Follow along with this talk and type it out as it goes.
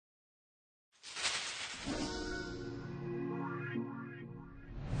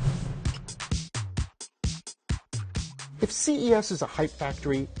If CES is a hype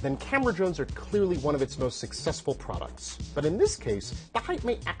factory, then camera drones are clearly one of its most successful products. But in this case, the hype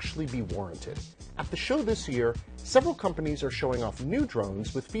may actually be warranted. At the show this year, several companies are showing off new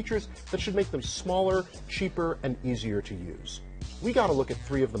drones with features that should make them smaller, cheaper, and easier to use. We got a look at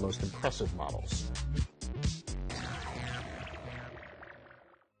 3 of the most impressive models.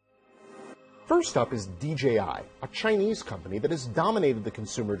 First up is DJI, a Chinese company that has dominated the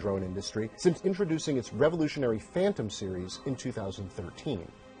consumer drone industry since introducing its revolutionary Phantom series in 2013.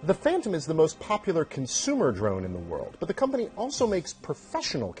 The Phantom is the most popular consumer drone in the world, but the company also makes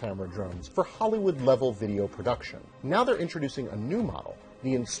professional camera drones for Hollywood-level video production. Now they're introducing a new model,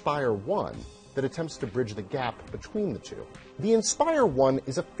 the Inspire 1, that attempts to bridge the gap between the two. The Inspire 1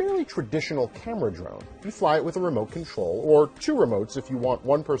 is a fairly traditional camera drone. You fly it with a remote control, or 2 remotes if you want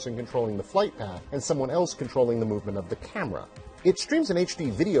one person controlling the flight path and someone else controlling the movement of the camera. It streams an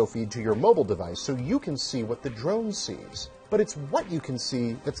HD video feed to your mobile device so you can see what the drone sees. But it's what you can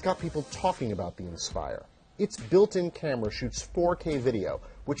see that's got people talking about the Inspire. Its built-in camera shoots 4K video,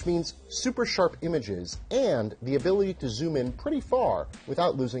 which means super sharp images and the ability to zoom in pretty far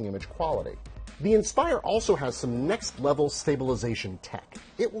without losing image quality. The Inspire also has some next-level stabilization tech.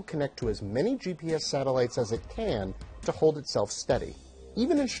 It will connect to as many GPS satellites as it can to hold itself steady.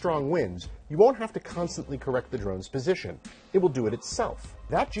 Even in strong winds, you won't have to constantly correct the drone's position. It will do it itself.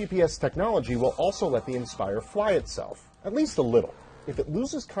 That GPS technology will also let the Inspire fly itself, at least a little. If it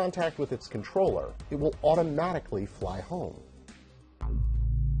loses contact with its controller, it will automatically fly home.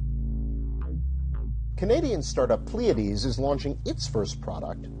 Canadian startup Pleiades is launching its first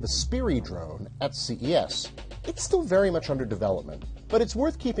product, the Spiri drone, at CES. It's still very much under development, but it's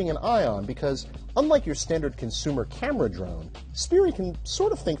worth keeping an eye on because, unlike your standard consumer camera drone, Spiri can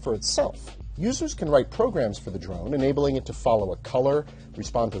sort of think for itself. Users can write programs for the drone, enabling it to follow a color,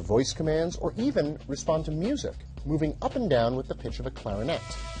 respond to voice commands, or even respond to music, moving up and down with the pitch of a clarinet.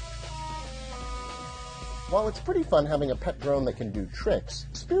 While it's pretty fun having a pet drone that can do tricks,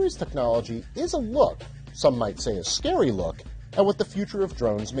 Spiri's technology is a look, some might say a scary look, at what the future of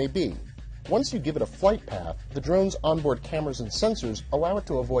drones may be. Once you give it a flight path, the drone's onboard cameras and sensors allow it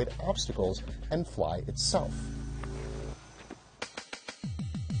to avoid obstacles and fly itself.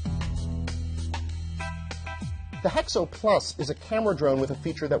 The HEXO Plus is a camera drone with a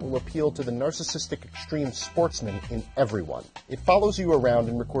feature that will appeal to the narcissistic extreme sportsman in everyone. It follows you around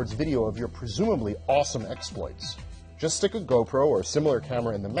and records video of your presumably awesome exploits. Just stick a GoPro or similar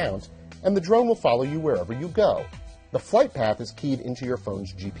camera in the mount, and the drone will follow you wherever you go. The flight path is keyed into your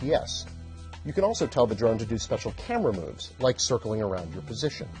phone's GPS. You can also tell the drone to do special camera moves, like circling around your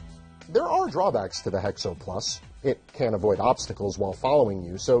position. There are drawbacks to the HEXO Plus. It can't avoid obstacles while following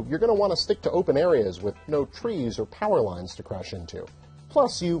you, so you're going to want to stick to open areas with no trees or power lines to crash into.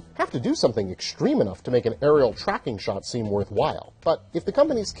 Plus, you have to do something extreme enough to make an aerial tracking shot seem worthwhile. But if the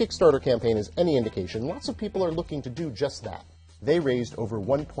company's Kickstarter campaign is any indication, lots of people are looking to do just that. They raised over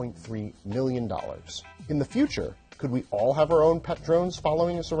 $1.3 million. In the future, could we all have our own pet drones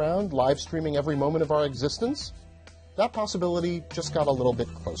following us around, live streaming every moment of our existence? That possibility just got a little bit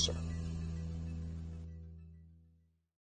closer.